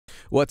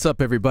What's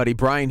up, everybody?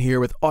 Brian here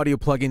with Audio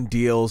Plugin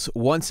Deals.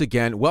 Once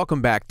again,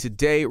 welcome back.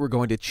 Today we're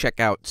going to check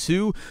out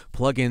two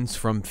plugins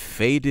from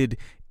Faded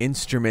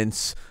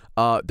Instruments.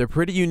 They're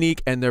pretty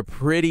unique and they're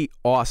pretty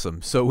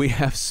awesome. So we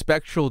have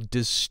Spectral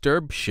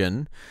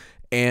Disturbtion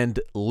and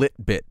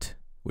Litbit,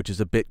 which is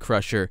a bit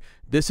crusher.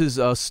 This is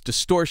a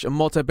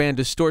multi-band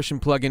distortion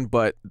plugin,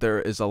 but there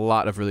is a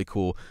lot of really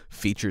cool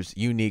features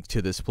unique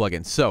to this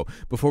plugin. So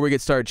before we get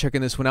started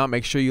checking this one out,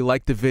 make sure you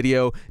like the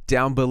video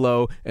down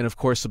below, and of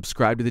course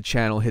subscribe to the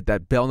channel. Hit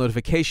that bell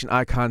notification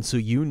icon so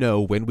you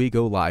know when we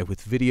go live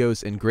with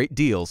videos and great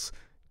deals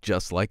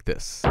just like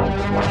this.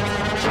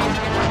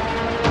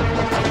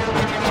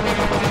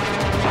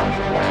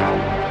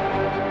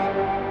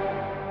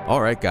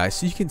 All right, guys,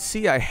 so you can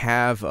see I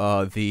have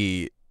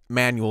the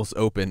manuals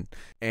open,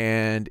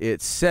 and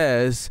it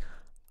says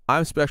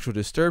I'm Spectral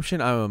Disturbtion,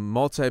 I'm a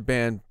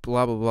multi-band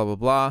blah blah blah blah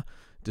blah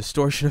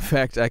distortion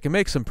effect. I can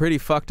make some pretty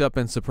fucked up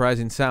and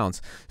surprising sounds.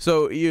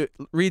 So you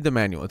read the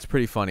manual, it's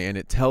pretty funny, and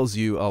it tells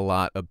you a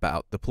lot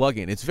about the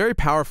plugin. It's very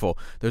powerful.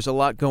 There's a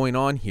lot going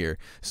on here.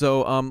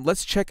 So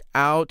let's check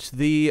out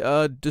the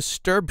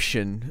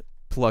Disturbtion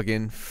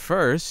plugin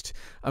first.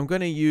 I'm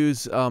going to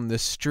use the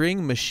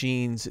String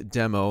Machines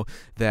demo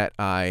that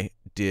I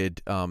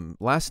did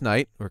last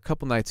night or a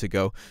couple nights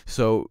ago.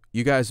 So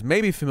you guys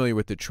may be familiar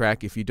with the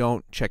track. If you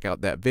don't, check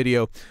out that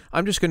video.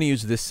 I'm just going to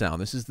use this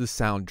sound. This is the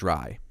sound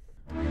dry.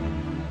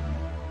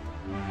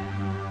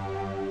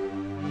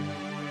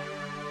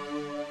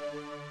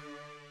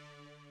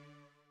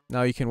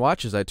 Now you can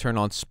watch as I turn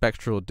on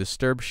Spectral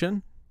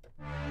Disturbtion.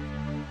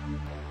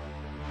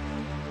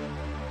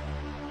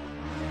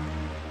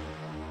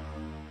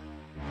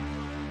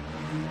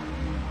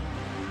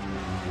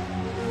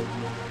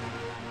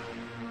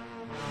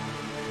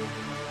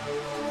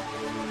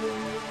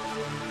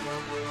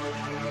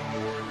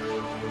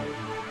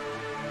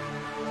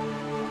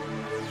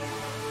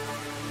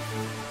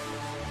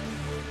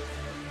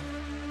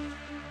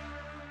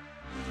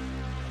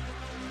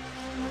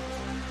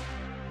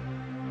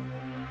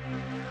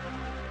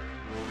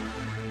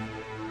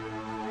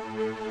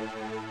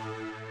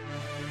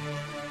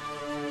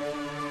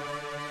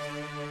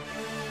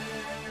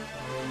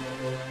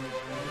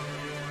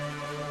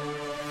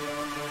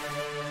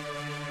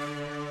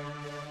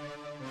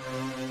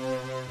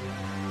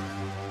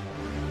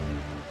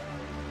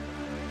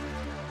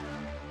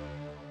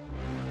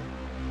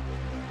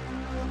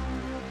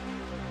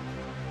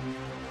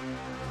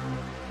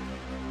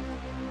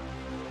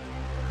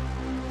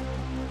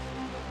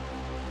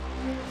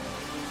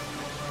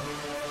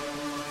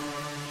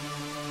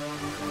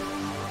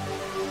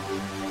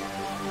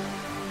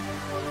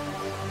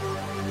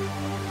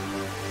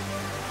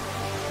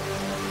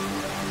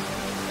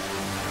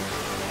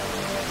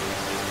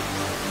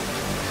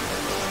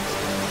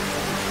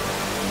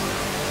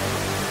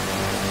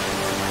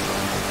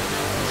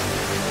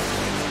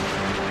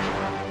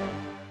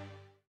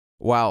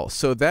 Wow,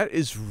 so that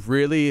is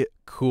really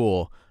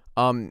cool.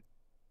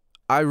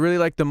 I really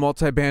like the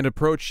multi-band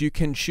approach. You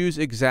can choose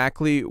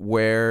exactly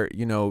where,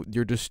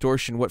 your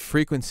distortion, what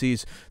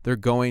frequencies they're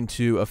going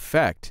to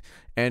affect.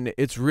 And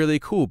it's really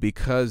cool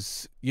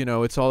because,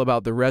 it's all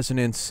about the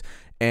resonance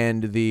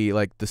and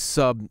the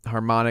sub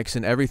harmonics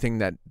and everything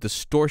that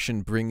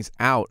distortion brings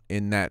out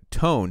in that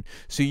tone.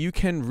 So you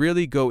can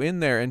really go in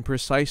there and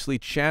precisely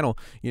channel,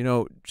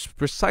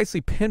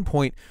 precisely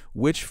pinpoint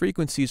which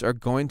frequencies are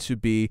going to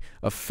be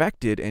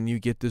affected, and you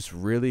get this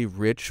really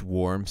rich,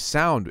 warm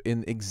sound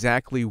in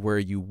exactly where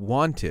you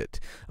want it.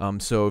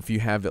 So if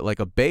you have it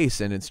like a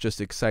bass and it's just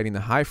exciting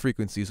the high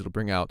frequencies, it'll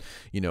bring out,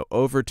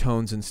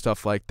 overtones and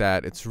stuff like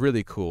that. It's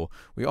really cool.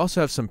 We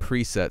also have some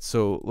presets,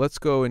 so let's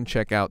go and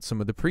check out some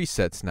of the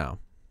presets now.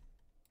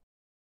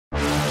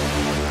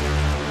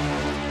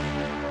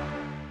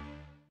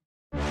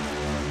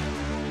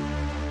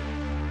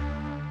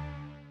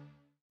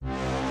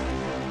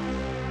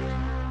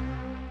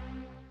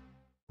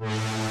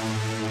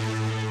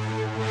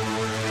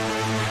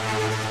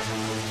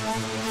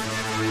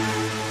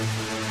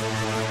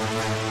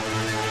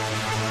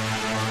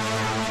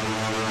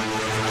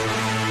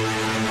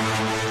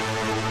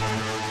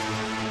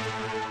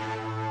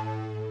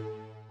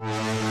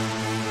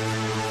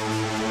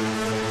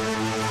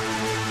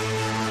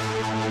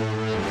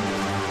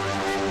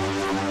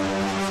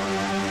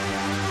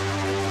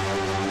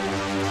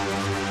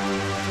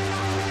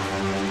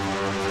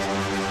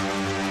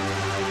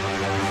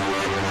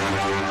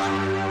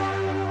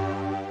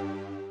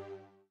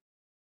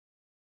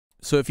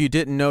 So if you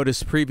didn't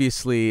notice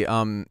previously,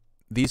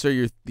 these are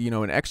your,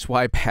 an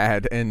XY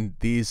pad, and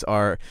these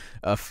are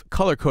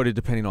color-coded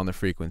depending on the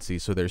frequency.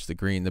 So there's the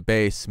green, the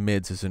bass,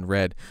 mids is in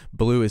red,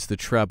 blue is the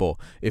treble.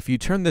 If you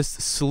turn this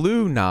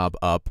slew knob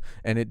up,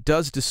 and it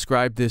does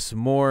describe this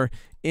more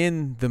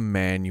in the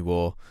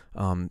manual,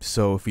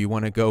 so if you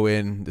want to go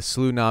in, the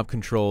slew knob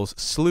controls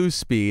slew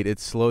speed.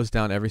 It slows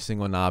down every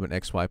single knob and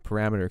XY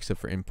parameter except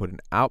for input and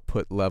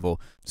output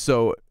level.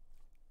 So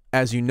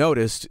as you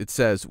noticed, it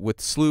says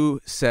with slew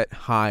set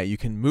high, you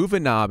can move a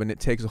knob and it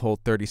takes a whole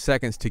 30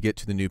 seconds to get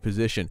to the new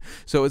position.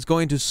 So it's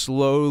going to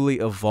slowly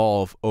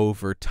evolve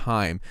over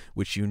time,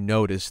 which you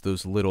notice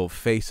those little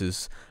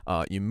faces.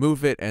 You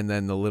move it and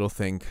then the little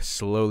thing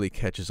slowly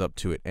catches up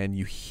to it, and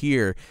you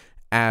hear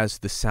as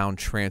the sound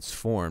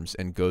transforms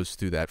and goes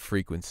through that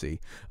frequency.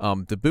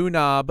 The boo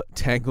knob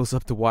tangles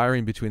up the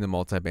wiring between the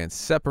multiband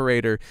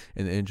separator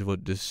and the individual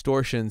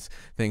distortions.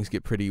 Things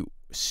get pretty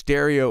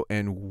stereo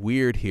and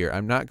weird here.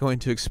 I'm not going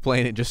to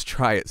explain it, just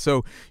try it.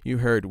 So you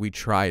heard we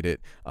tried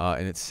it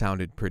and it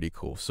sounded pretty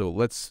cool. So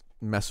let's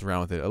mess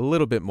around with it a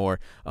little bit more.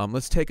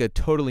 Let's take a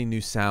totally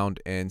new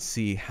sound and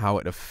see how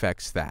it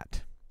affects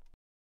that.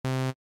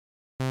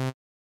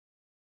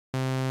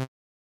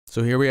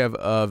 So here we have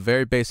a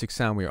very basic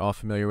sound we are all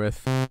familiar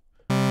with.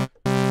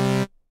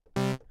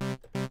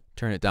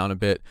 Turn it down a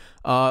bit.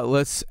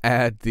 Let's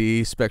add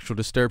the spectral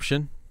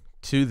disturbtion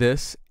to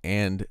this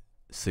and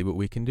see what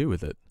we can do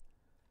with it.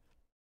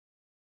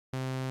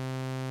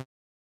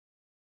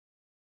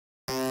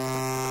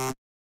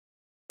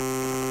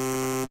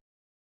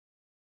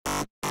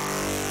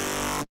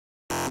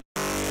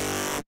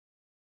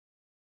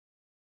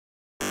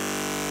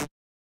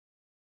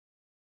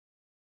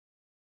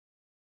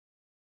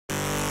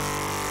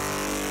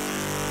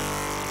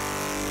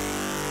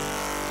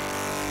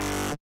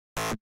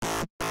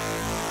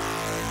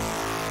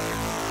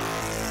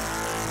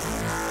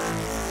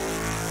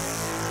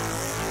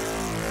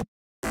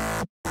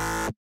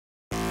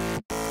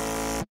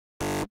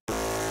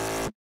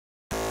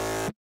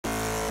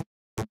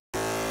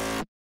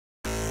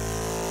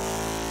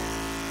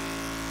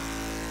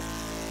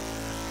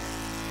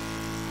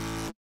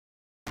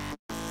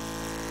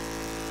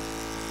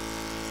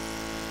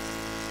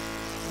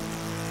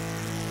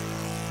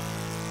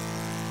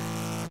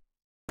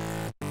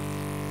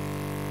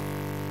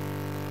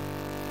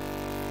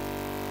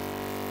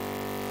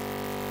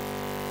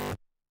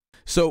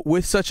 So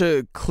with such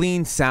a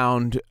clean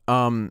sound,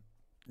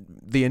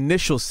 the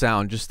initial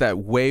sound, just that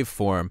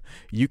waveform,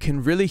 you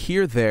can really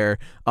hear there.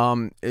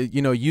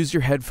 You know, use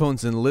your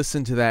headphones and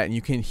listen to that, and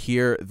you can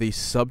hear the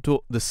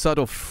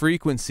subtle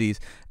frequencies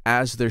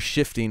as they're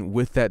shifting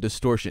with that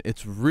distortion.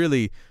 It's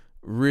really,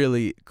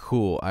 really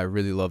cool. I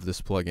really love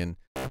this plugin.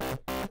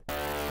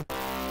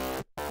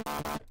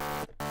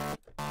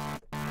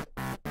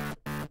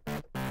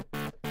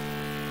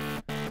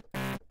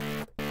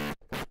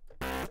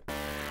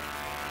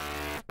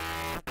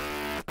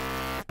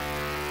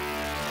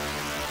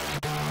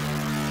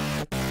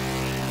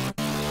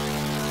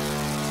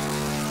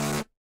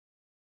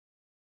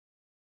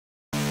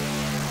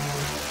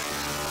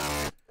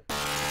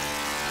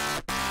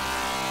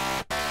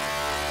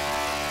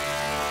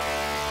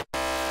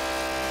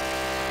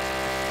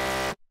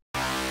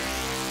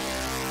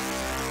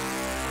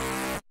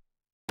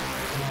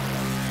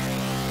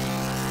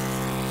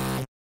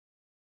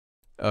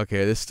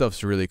 Okay, this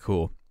stuff's really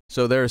cool.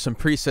 So there are some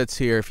presets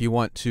here if you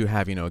want to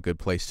have, you know, a good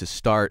place to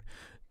start.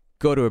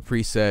 Go to a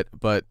preset,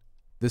 but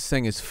this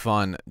thing is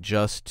fun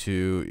just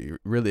to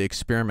really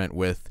experiment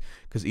with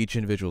because each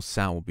individual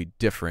sound will be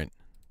different.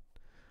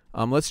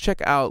 Let's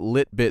check out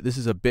Litbit. This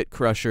is a bit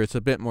crusher. It's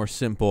a bit more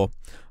simple.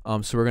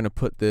 So we're going to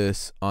put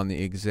this on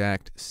the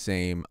exact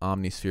same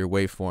omnisphere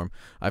waveform.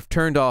 I've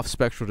turned off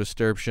spectral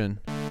disturbtion.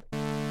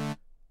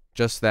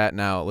 Just that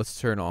now.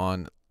 Let's turn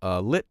on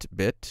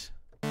Litbit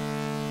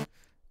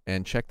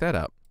and check that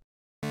out.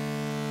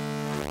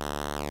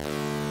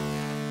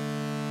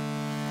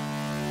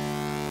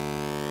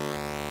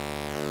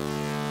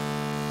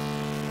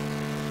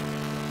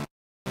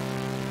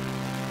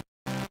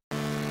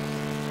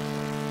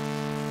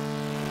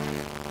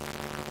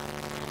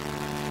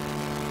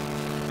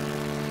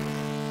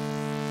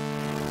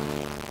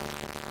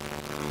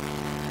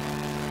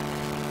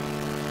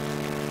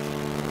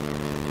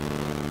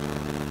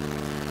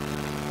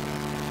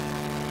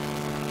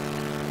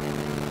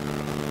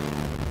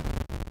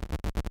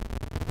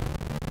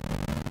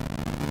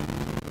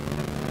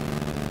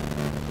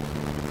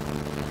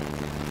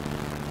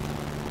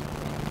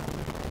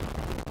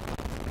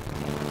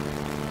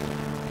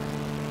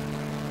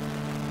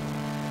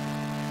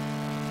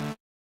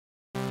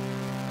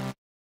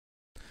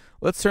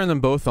 Let's turn them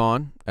both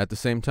on at the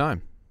same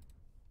time.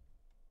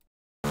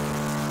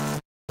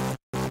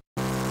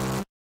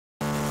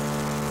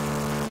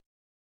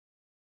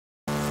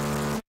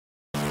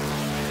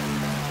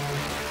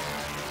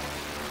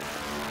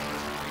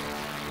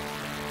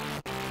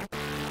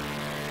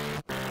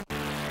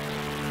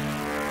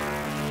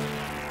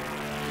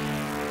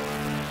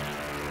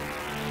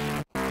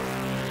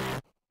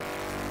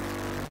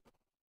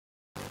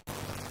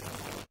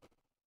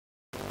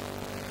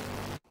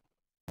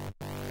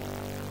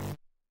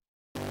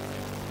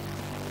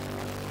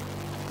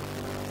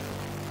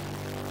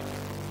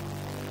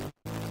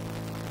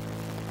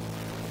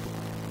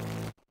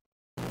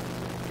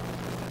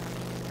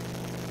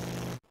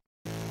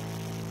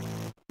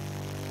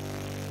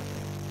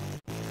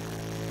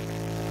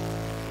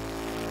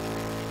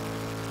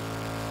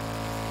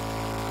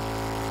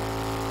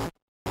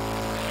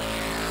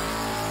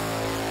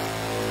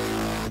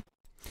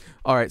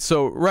 All right,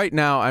 so right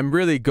now I'm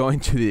really going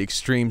to the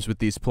extremes with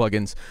these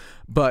plugins,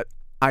 but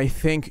I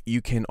think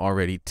you can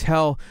already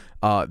tell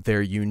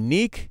they're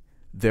unique,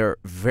 they're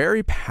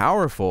very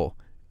powerful,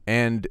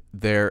 and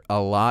they're a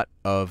lot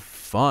of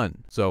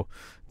fun. So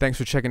thanks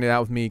for checking it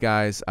out with me,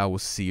 guys. I will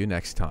see you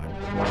next time.